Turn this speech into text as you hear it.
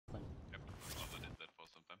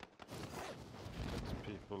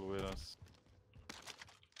jungle with us.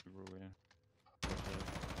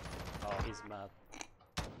 Oh, he's mad.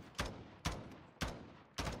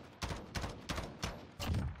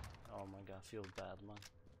 Oh my god, I feel bad, man.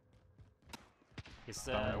 He's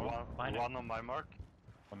behind one on my mark.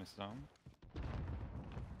 One is down.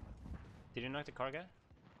 Did you knock the car guy?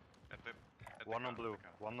 One on blue.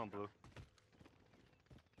 One on blue.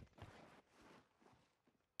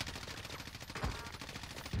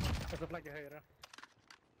 Ett flagga högre.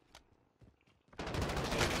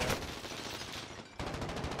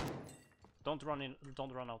 Don't run in,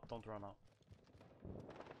 don't run out, don't run out.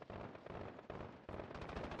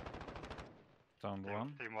 Down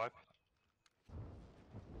one. Team wipe.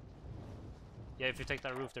 Yeah, if you take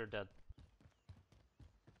that roof, they're dead.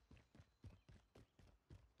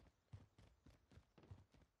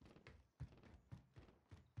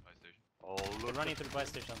 Buy station. Oh, They're look. running to the buy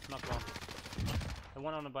station, knock one. The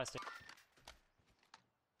one on the buy station.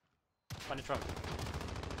 Find the truck.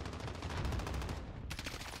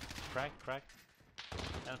 Crack.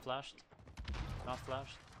 And flashed. Not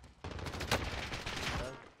flashed.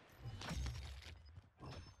 Dead.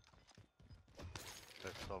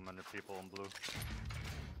 There's so many people on blue.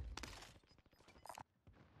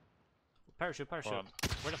 Parachute. What?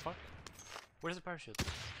 Where the fuck? Where's the parachute?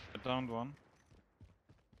 I downed one.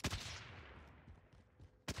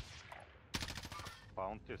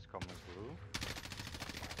 Bounty is coming blue.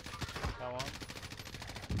 That one.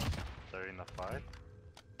 They're in a fight.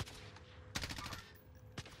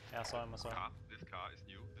 Yeah, I saw him. This car is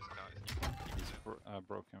new. This car is new. He's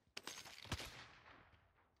broken.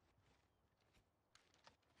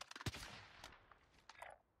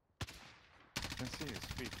 I can see his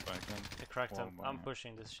feet, but I can't. I cracked him. Well, I'm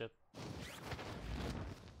pushing this shit.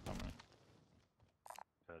 Coming.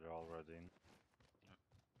 They're already in.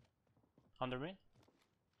 Under me.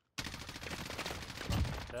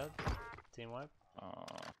 Dead. Team wipe. I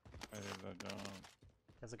did that job.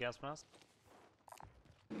 There's a gas mask.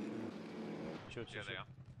 Shoot. Yeah, they are.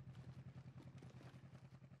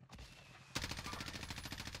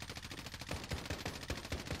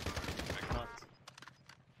 Knocked.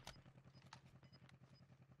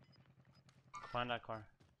 Find that car.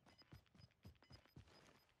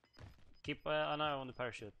 Keep an eye on the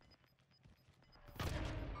parachute.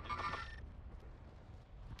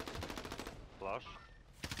 Flush.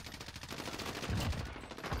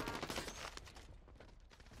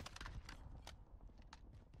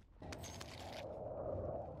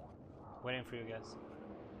 Waiting for you guys.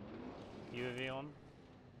 UAV on.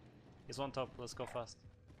 He's on top. Let's go fast.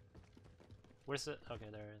 Where's it? Okay,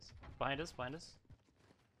 there it is. Behind us.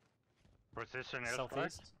 Precision airstrike.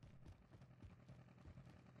 Southeast.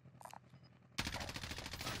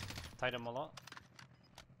 Tied him a lot.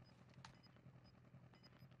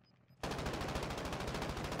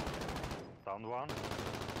 Down one.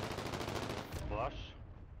 Flush.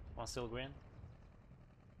 One still green.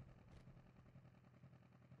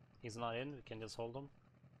 He's not in, we can just hold him.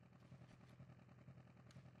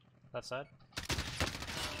 Left side.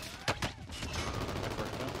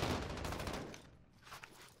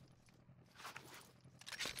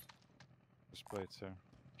 There's plates here.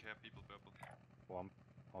 Care people purple. One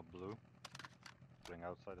on blue. Playing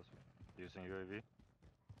outside as well. Using UAV.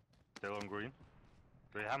 Still on green.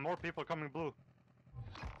 We have more people coming blue.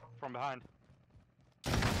 From behind.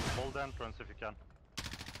 Hold the entrance if you can.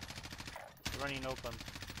 Running open.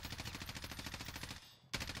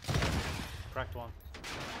 Cracked one.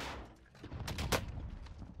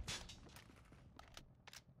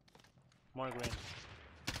 More green.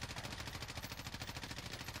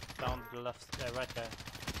 Down the left, right there.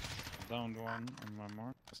 Downed one on my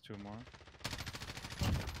mark. There's two more.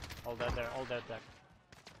 All dead there, all dead there.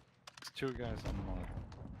 There's two guys on the mark.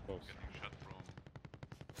 Close. Getting shot from.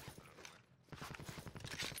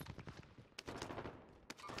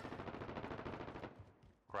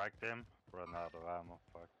 Cracked him. Run out of ammo.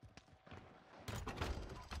 Fuck.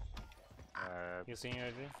 Using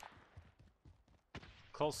UAV.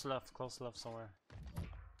 Close left somewhere.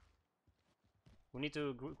 We need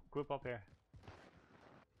to group up here.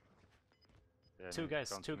 Yeah, Two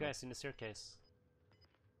guys continue. in the staircase.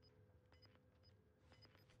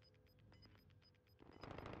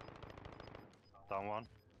 Down one.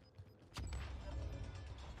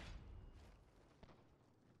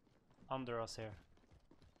 Under us here.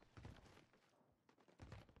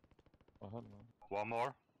 Oh, hello. One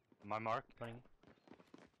more. My mark. Running.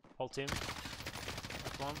 Whole team.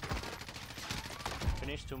 That's one.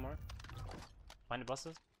 Finish, two more. Find the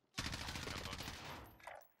buses.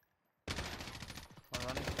 One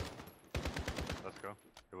running. Let's go.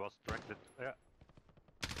 It was directed. Yeah.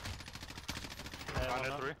 One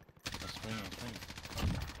 23. I'm swinging.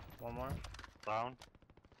 One more. Down.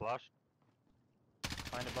 Flush.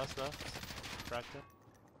 Find the bus left. Cracked it.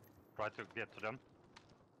 Try to get to them.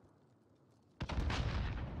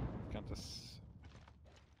 Can't this.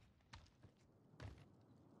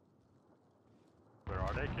 Where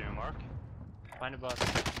are they? Can you mark? Find the bus.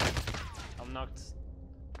 I'm knocked.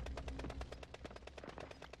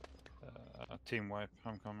 Team wipe,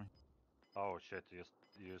 I'm coming. Oh shit, you just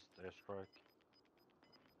used airstrike.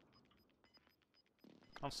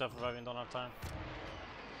 I'm still surviving, don't have time.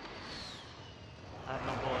 I have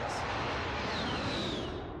no bullets.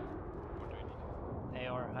 What do you need?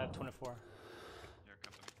 AR, I have 24. Yeah,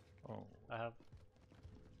 come to me. Oh, I have.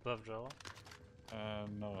 Above Joel.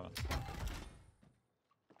 no.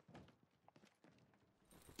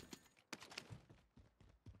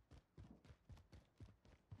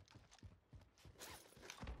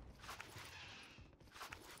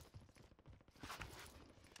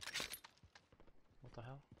 What the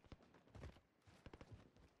hell?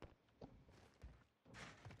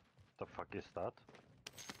 The fuck is that?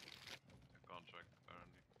 A contract,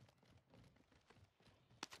 apparently.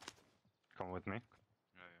 Come with me.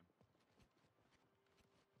 Yeah,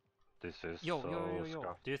 yeah. This is Yo.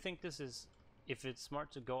 scuffed. Do you think this is... If it's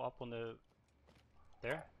smart to go up on the...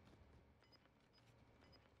 There?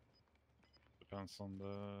 Depends on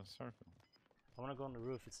the circle. I wanna go on the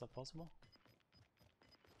roof, it's not possible?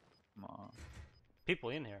 Nah. People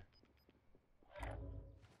in here.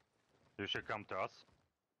 You should come to us.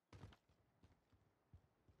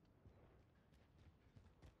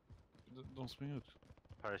 Don't swing out.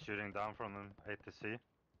 Parachuting down from an ATC.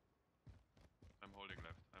 I'm holding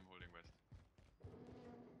left. I'm holding west.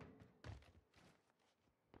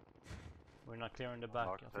 We're not clearing the back,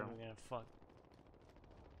 Knocked I think him. we're gonna fuck.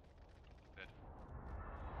 Dead.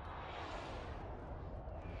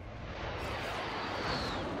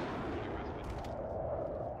 Holding west, mid. Mhm.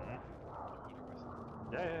 Holding west.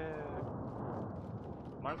 Yeah.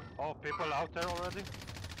 Mark, Oh, people out there already?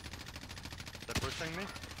 They're pushing me.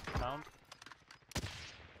 down.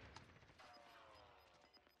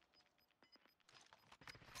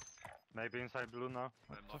 Maybe inside blue now.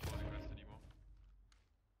 I'm not holding west anymore.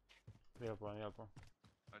 Yeah, bro. I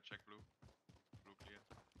check blue. Blue clear.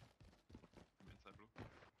 I'm inside blue.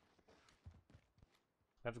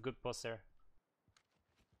 We have a good boss there.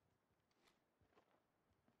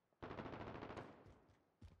 I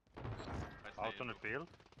stay Out in on the blue. field.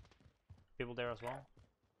 People there as well.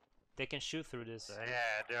 They can shoot through this.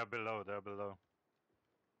 Yeah, they're below.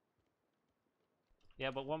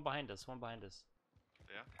 Yeah, but one behind us. There.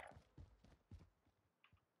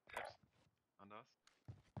 Sebz. Under us.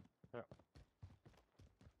 Yeah.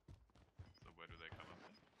 So where do they come up?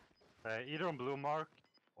 Either on blue mark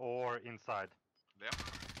or inside. There.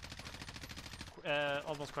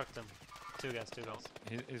 Almost cracked them. Two guys.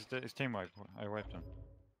 Is team wipe. I wiped him.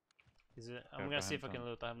 Is it? I'm Yeah, gonna see if I behind can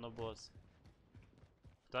loot. I have no bullets.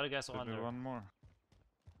 The other guys are Should be under. one more.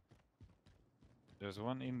 There's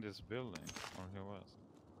one in this building, or he was.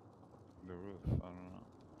 The roof, I don't know.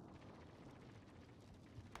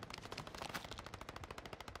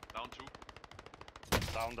 Down two.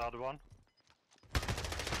 Down the other one.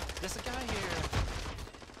 There's a guy here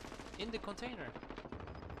in the container.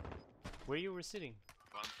 Where you were sitting.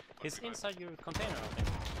 One. He's behind. inside your container, I think.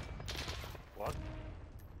 What?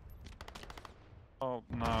 Oh,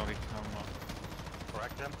 no, we come up.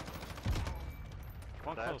 Correct him.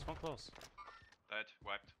 One Dead. close. Dead.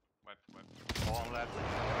 Wiped. One left.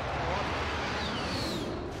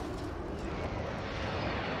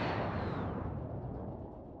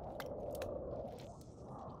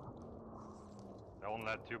 I only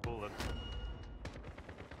had 2 bullets.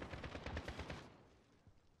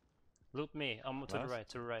 Loot me. I'm to the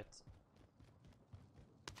Last? right.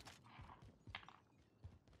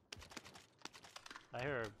 I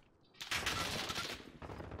hear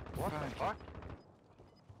What the fuck?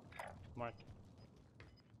 Mark.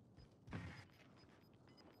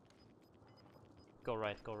 Go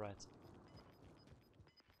right.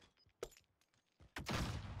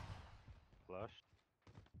 Flash.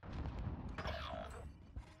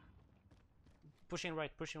 Pushing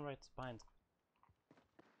right, behind.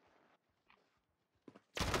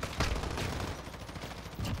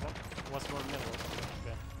 What's more middle?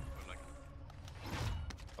 Okay. But like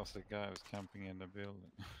That's the guy who's camping in the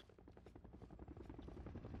building.